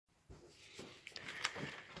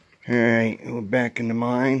Alright, we're back in the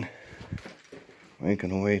mine.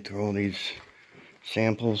 Making our way through all these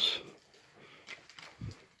samples.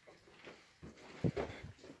 It's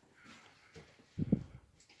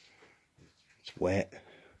wet.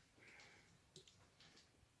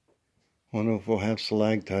 Wonder if we'll have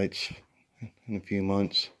stalactites in a few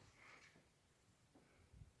months.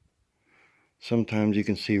 Sometimes you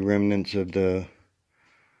can see remnants of the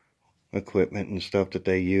equipment and stuff that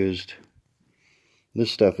they used. This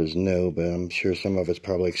stuff is new, but I'm sure some of it's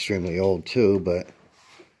probably extremely old too, but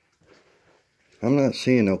I'm not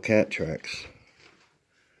seeing no cat tracks.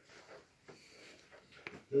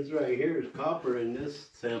 This right here is copper in this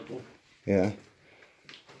sample. Yeah.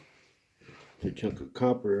 It's a chunk of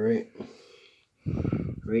copper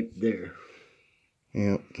right there.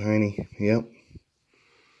 Yep, tiny. Yep.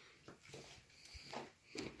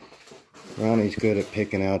 Ronnie's good at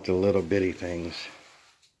picking out the little bitty things.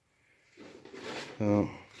 So,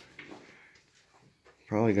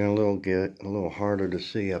 probably gonna get a little harder to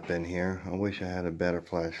see up in here. I wish I had a better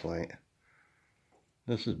flashlight.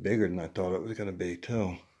 This is bigger than I thought it was gonna be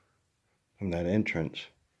too, from that entrance.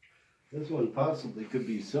 This one possibly could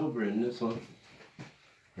be silver in this one.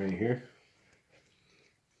 Right here.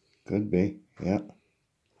 Could be, yeah.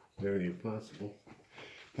 Very possible.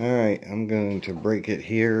 Alright, I'm going to break it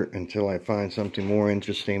here until I find something more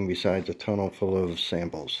interesting besides a tunnel full of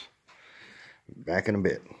samples. Back in a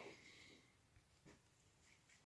bit.